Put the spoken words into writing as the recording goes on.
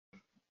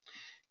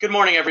Good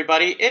morning,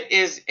 everybody. It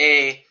is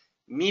a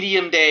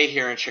medium day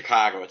here in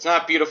Chicago. It's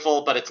not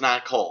beautiful, but it's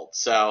not cold.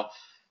 So,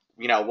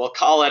 we'll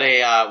call it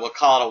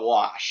a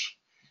wash.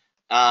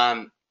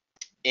 Um,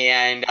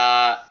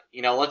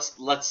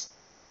 let's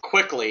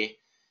quickly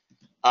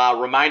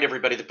remind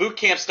everybody the boot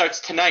camp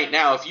starts tonight.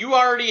 Now, if you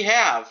already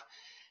have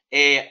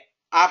a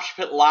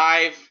OptionPit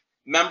Live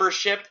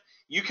membership,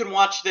 you can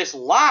watch this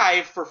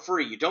live for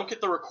free. You don't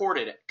get the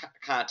recorded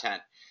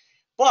content.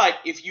 But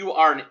if you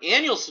are an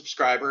annual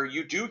subscriber,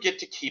 you do get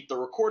to keep the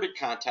recorded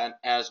content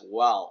as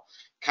well.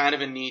 Kind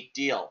of a neat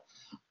deal.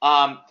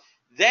 And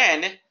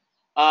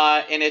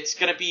it's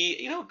going to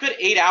be, a good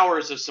 8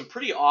 hours of some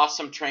pretty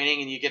awesome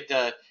training, and you get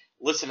to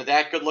listen to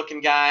that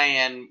good-looking guy.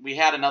 And we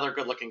had another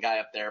good-looking guy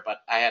up there, but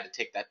I had to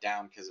take that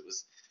down because it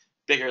was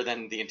bigger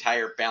than the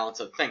entire balance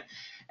of the thing.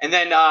 And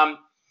then,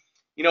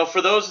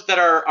 for those that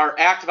are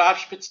active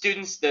OptionPit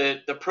students,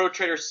 the Pro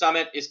Trader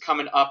Summit is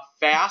coming up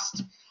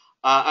fast.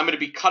 I'm going to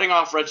be cutting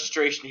off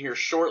registration here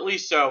shortly,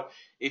 so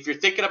if you're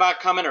thinking about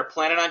coming or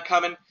planning on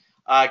coming,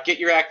 get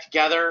your act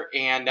together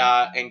and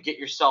get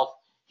yourself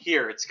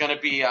here. It's going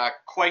to be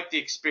quite the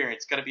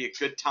experience. It's going to be a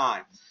good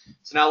time.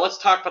 So now let's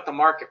talk about the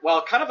market.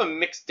 Well, kind of a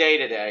mixed day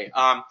today.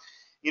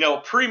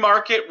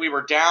 Pre-market, we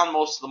were down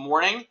most of the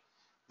morning.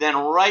 Then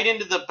right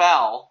into the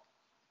bell,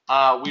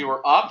 we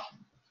were up.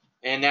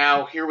 And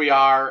now here we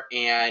are,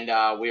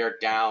 and we are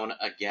down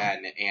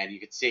again. And you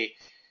can see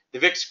the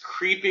VIX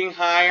creeping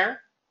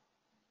higher,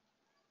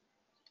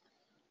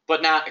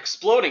 but not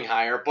exploding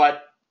higher,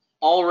 but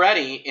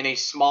already in a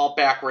small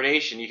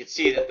backwardation. You can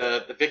see that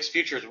the VIX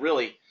futures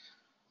really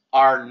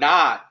are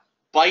not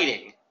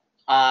biting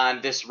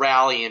on this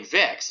rally in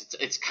VIX.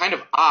 It's kind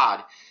of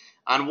odd.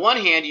 On one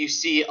hand, you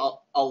see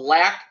a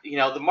lack,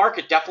 the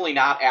market definitely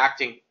not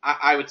acting,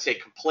 I would say,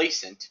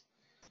 complacent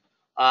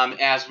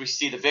as we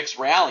see the VIX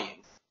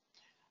rallying.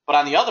 But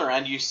on the other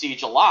end, you see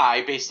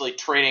July basically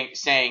trading,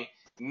 saying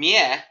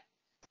meh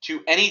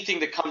to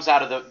anything that comes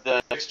out of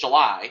the VIX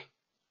July.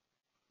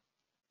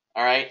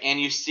 All right, and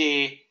you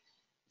see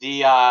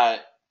the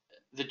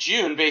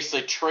June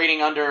basically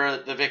trading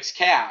under the VIX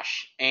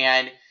cash,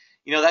 and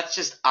that's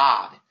just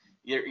odd.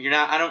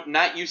 I'm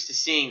not used to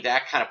seeing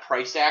that kind of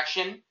price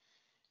action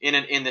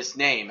in this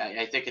name.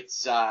 I think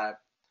it's I'm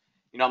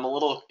a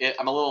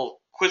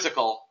little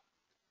quizzical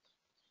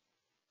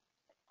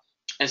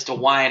as to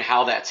why and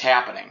how that's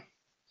happening,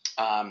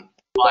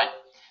 but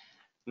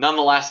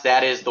nonetheless,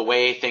 that is the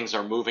way things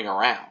are moving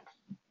around.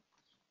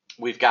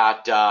 We've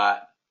got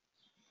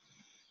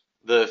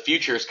the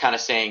futures kind of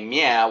saying,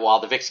 yeah, while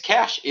the VIX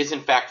cash is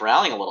in fact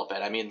rallying a little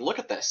bit. I mean, look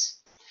at this.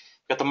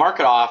 You've got the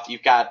market off.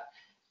 You've got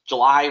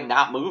July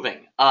not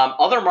moving.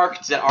 Other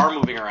markets that are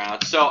moving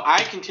around. So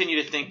I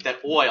continue to think that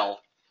oil,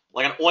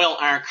 like an oil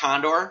iron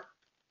condor,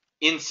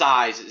 in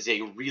size is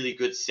a really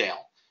good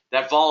sale.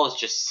 That vol is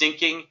just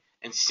sinking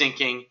and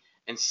sinking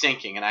and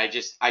sinking. And I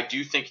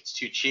do think it's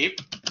too cheap.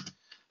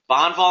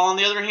 Bond vol, on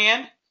the other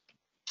hand,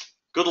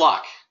 good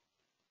luck.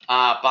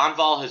 Bond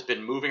vol has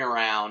been moving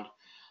around.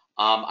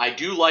 I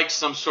do like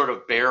some sort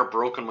of bear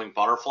broken wing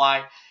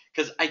butterfly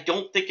because I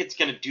don't think it's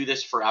going to do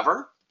this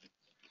forever.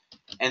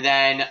 And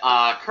then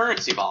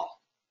currency vol.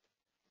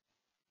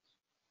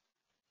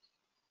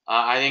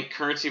 I think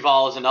currency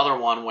vol is another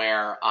one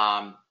where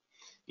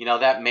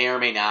that may or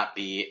may not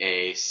be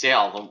a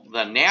sale.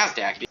 The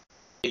NASDAQ,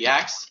 the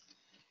X,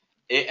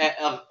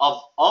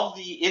 of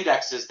the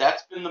indexes,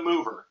 that's been the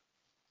mover.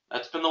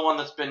 That's been the one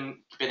that's been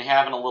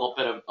having a little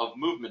bit of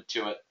movement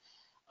to it.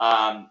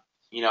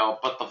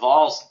 But the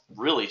vol's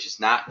really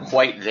just not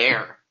quite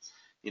there.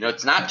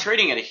 It's not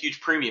trading at a huge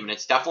premium, and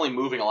it's definitely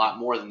moving a lot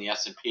more than the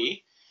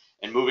S&P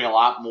and moving a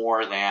lot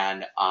more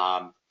than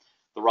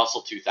the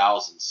Russell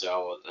 2000.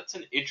 So that's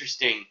an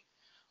interesting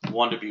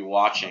one to be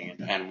watching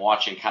and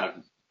watching kind of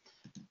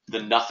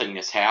the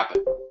nothingness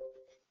happen.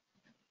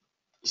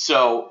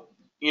 So,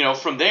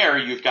 from there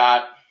you've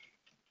got,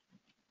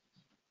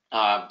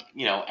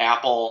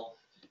 Apple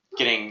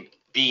getting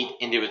beat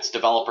into its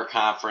developer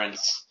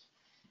conference,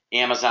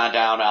 Amazon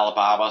down,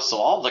 Alibaba, so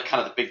all the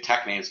kind of the big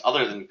tech names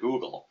other than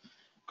Google.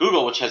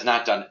 Google, which has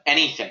not done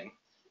anything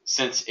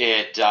since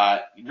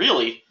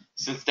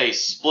since they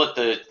split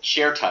the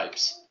share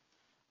types.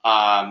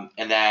 And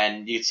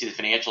then you can see the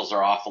financials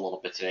are off a little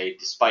bit today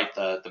despite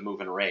the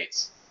move in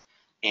rates.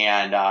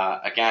 And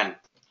again,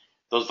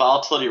 those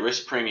volatility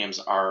risk premiums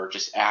are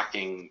just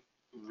acting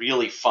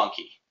really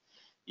funky.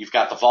 You've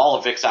got the vol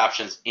of VIX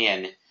options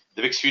in,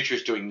 the VIX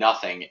futures doing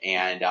nothing,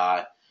 and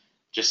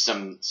just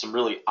some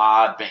really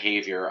odd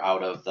behavior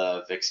out of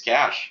the VIX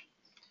cash.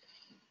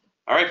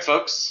 All right,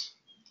 folks.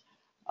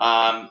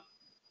 I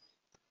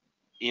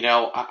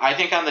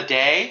think on the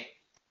day,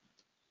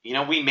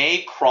 we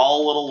may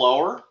crawl a little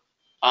lower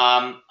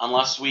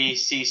unless we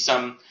see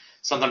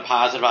something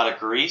positive out of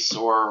Greece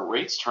or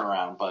rates turn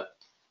around. But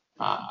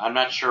I'm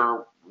not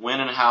sure when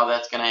and how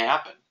that's going to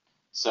happen.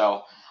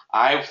 So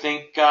I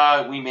think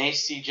we may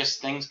see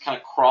just things kind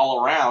of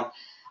crawl around.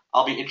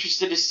 I'll be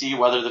interested to see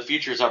whether the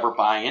futures ever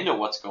buy into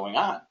what's going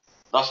on.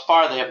 Thus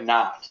far, they have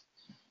not.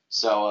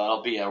 So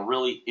it'll be a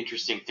really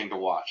interesting thing to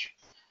watch.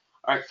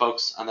 All right,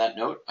 folks, on that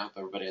note, I hope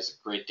everybody has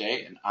a great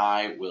day, and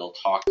I will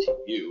talk to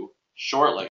you shortly.